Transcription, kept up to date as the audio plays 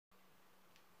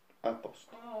A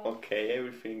posto. Okay,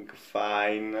 everything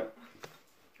fine.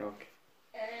 Okay.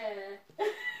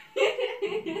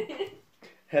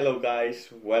 Hello guys,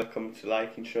 welcome to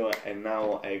Likingshow, and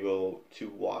now I go to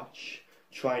watch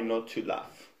Try Not to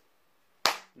Laugh.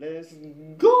 Let's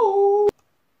go!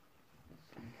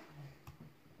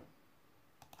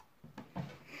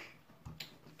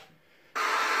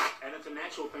 And it's a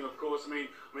natural thing, of course. I mean,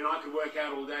 I could work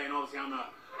out all day, and obviously I'm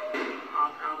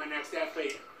the next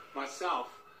athlete myself.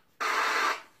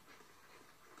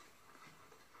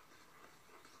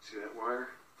 See that wire?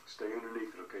 Stay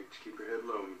underneath it, okay? Just keep your head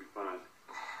low and you'll be fine.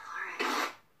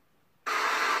 Alright.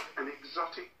 An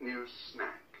exotic new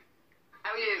snack.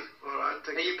 How are you? All right,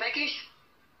 Are you peckish?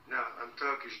 No, I'm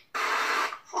Turkish.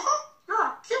 You're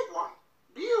a cute one.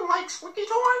 Do you like squeaky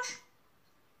toys?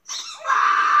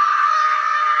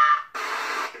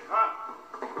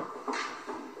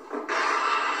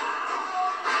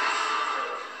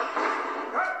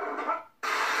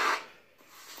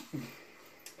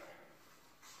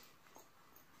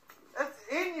 It's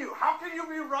in you. How can you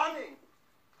be running?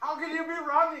 How can you be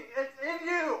running? It's in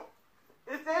you.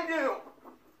 It's in you.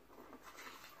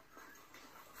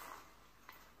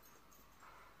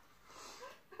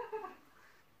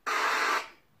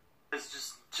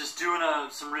 Just doing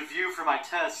some review for my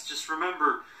test. Just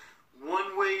remember,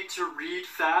 one way to read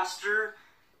faster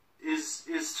is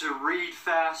to read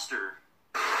faster.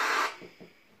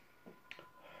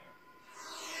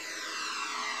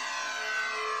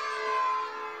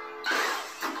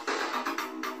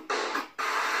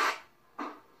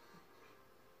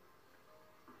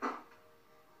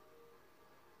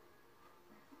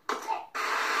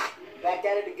 Back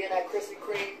at it again at Krispy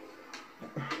Kreme.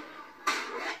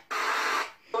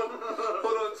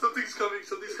 Hold on, something's coming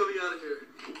out of here.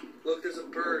 Look, there's a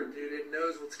bird, dude. It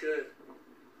knows what's good.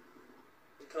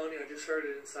 I'm telling you, I just heard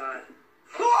it inside.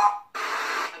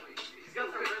 He's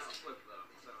got the wrist flip though,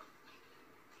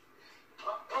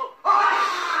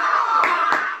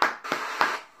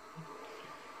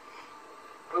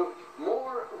 so.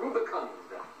 More Rubicons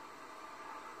then.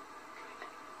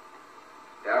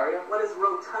 Daria? What is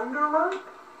Rotunda Run?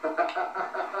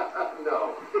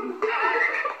 No.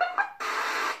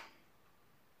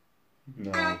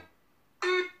 No.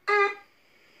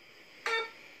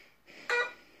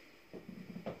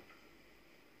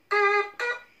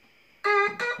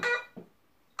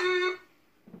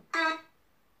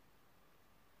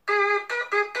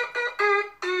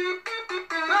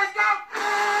 Let's go!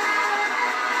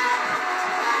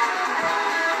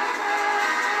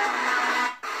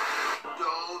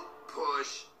 Don't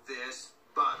push this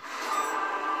button,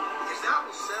 because that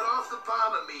will set off the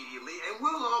bomb immediately and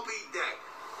we'll all be dead.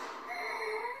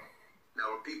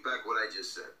 Now repeat back what I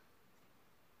just said.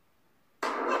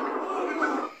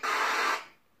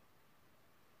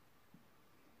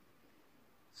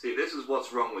 See, this is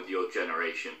what's wrong with your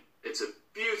generation. It's a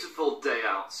beautiful day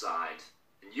outside,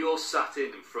 and you're sat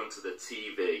in front of the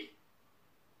TV.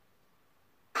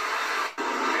 Yeah!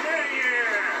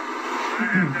 I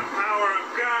have the power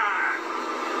of God!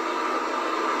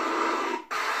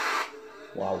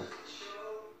 Wow.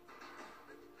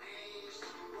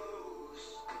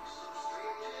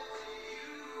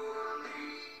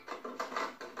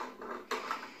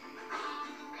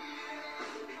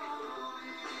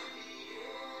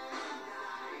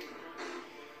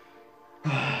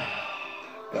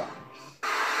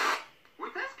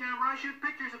 With this camera, I shoot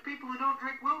pictures of people who don't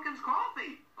drink Wilkins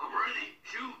coffee. I'm ready.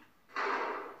 Shoot.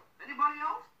 Anybody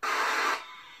else?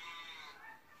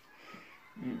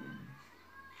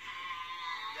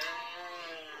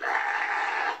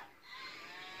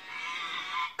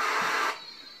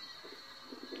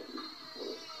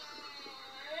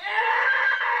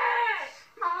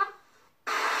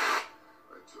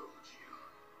 I told you.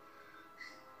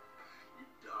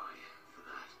 You'd die for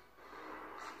that.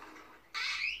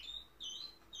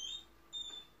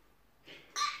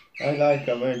 I like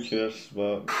adventures,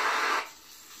 but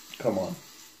come on.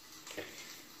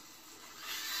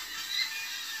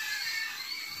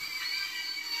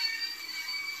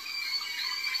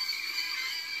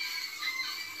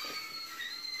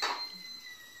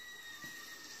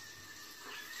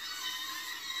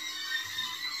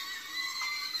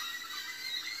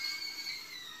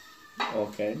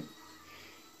 Okay.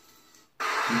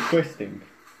 Interesting.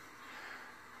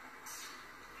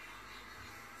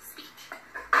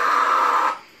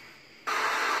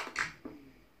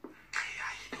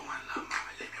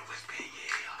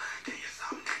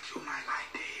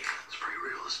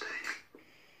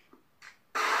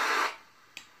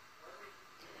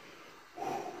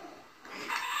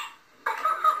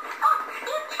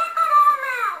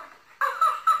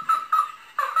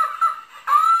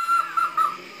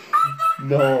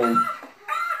 No.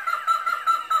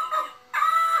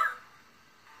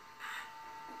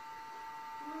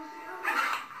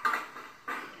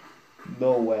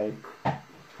 No way.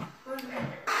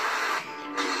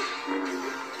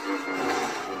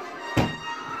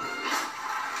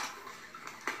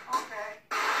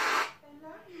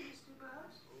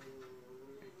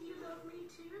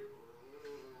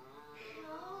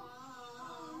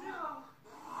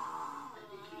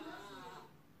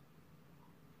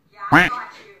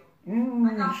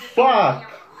 Fuck!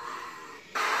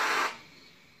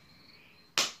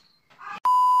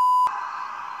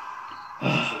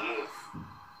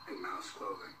 In mouse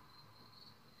clothing.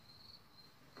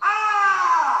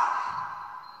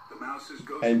 The mouse's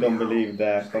ghost I don't meow believe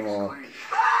that, stakes come on. claim.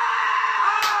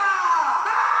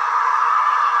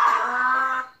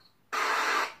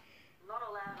 Not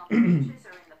allowed on beaches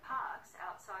or in the parks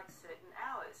outside certain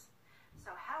hours.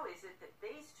 So how is it that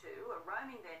these two are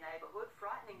roaming their neighbourhood,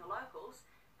 frightening the locals,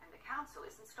 and the council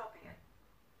isn't stopping it?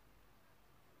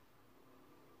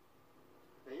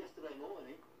 Now, yesterday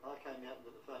morning, I came out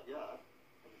into the front yard,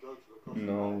 and the dogs were across the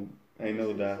No, road. I know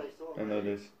As soon as that. they saw I know me,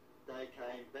 this. They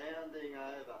came bounding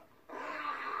over.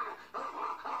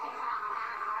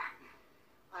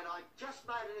 And I just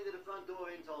made it into the front door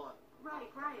in time. Ray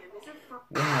Graham, is it from...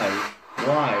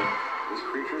 Why? These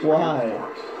creatures Why? are in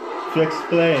force. To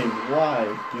explain why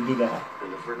you do that.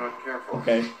 And if we're not careful,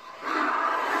 Okay.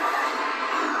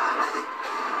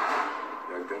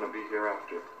 they're gonna be here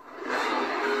after.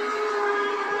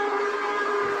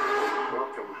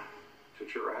 Welcome to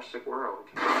Jurassic World.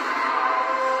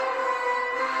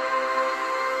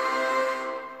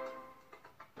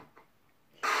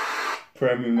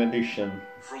 Premium edition.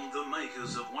 From the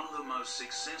makers of one of the most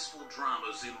successful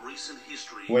dramas in recent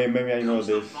history, Wait, maybe I know comes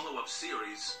the this. follow-up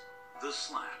series, The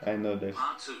Slap, I know this.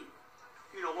 Part 2.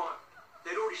 You know what?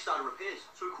 They'd already started repairs,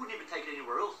 so we couldn't even take it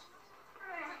anywhere else.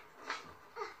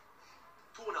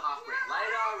 2.5 grand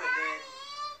later, and then...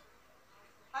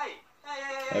 Hey,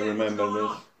 I remember what's going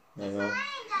this. on? I know.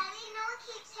 Sorry, Daddy, no one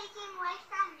keeps taking away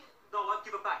from me. No, what?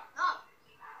 Give it back. No.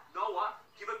 No, what?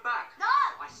 Give it back. No.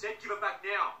 I said give it back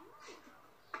now.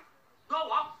 No,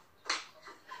 what?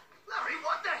 Larry,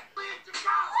 what the hell did you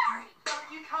go? Larry. Larry,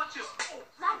 you can't just...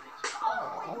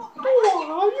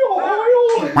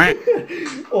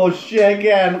 Oh shit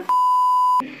again.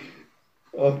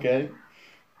 Okay.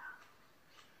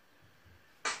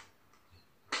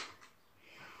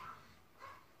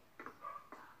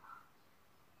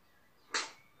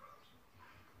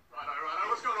 Righto,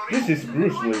 what's going on This here? is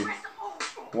Bruce Lee.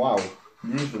 Wow,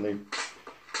 Bruce Lee.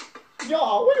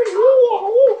 Yeah,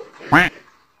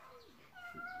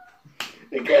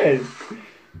 again.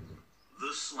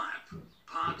 The Slap,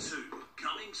 Part 2,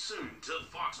 coming soon to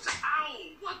Fox. Ow!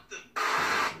 What the...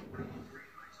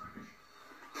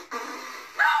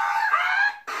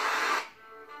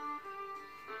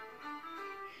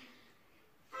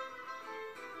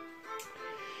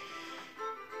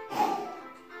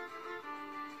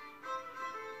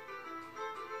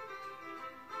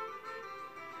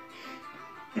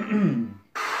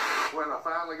 When I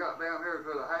finally got down here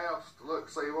to the house to look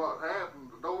see what happened,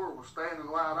 the door was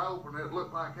standing wide open. It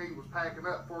looked like he was packing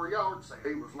up for a yard sale.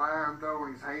 He was lying,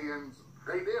 throwing his hands.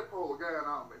 He did pull a gun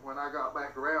on me when I got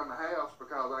back around the house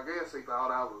because I guess he thought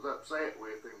I was upset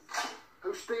with him.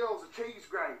 Who steals a cheese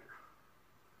grater?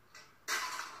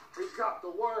 He's got the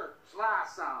words,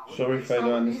 Lysol. Sorry if I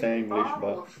don't understand English, Bottle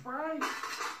but of spray.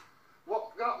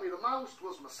 What got me the most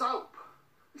was my soap.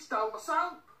 He stole my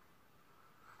soap.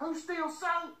 Who steals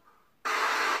soap?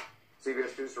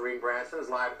 CBS 2's Serene Branson is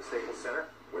live at the Staples Center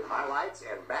with highlights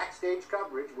and backstage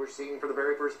coverage we're seeing for the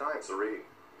very first time. Serene.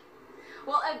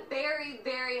 Well, a very,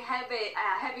 very heavy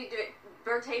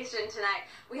rotation tonight.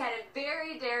 We had a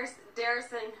very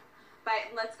Darrison, but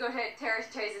let's go ahead, Terrace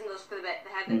Chase English for the bet.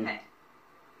 They have the pet.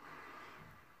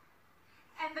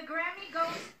 And the Grammy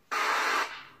goes...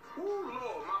 Ooh,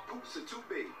 Lord, my poops are too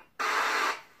big.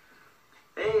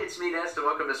 Hey, it's me, Nesta.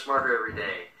 Welcome to Smarter Every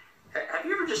Day. Have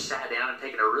you ever just sat down and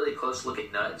taken a really close look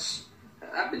at nuts?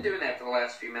 I've been doing that for the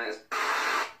last few minutes.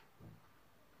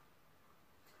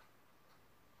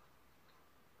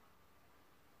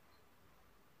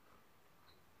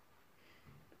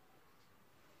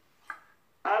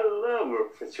 I love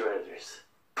refrigerators.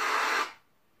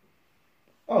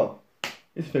 oh,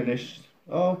 it's finished.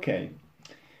 Okay,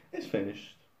 it's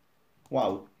finished.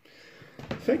 Wow.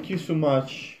 Thank you so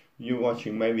much you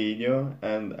watching my video,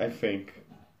 and I think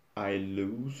I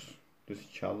lose this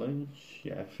challenge.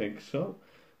 Yeah, I think so.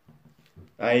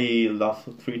 I lost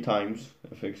 3 times,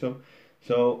 I think so.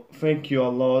 So thank you a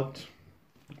lot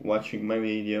watching my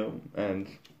video, and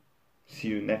See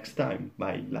you next time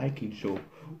by Likingshow.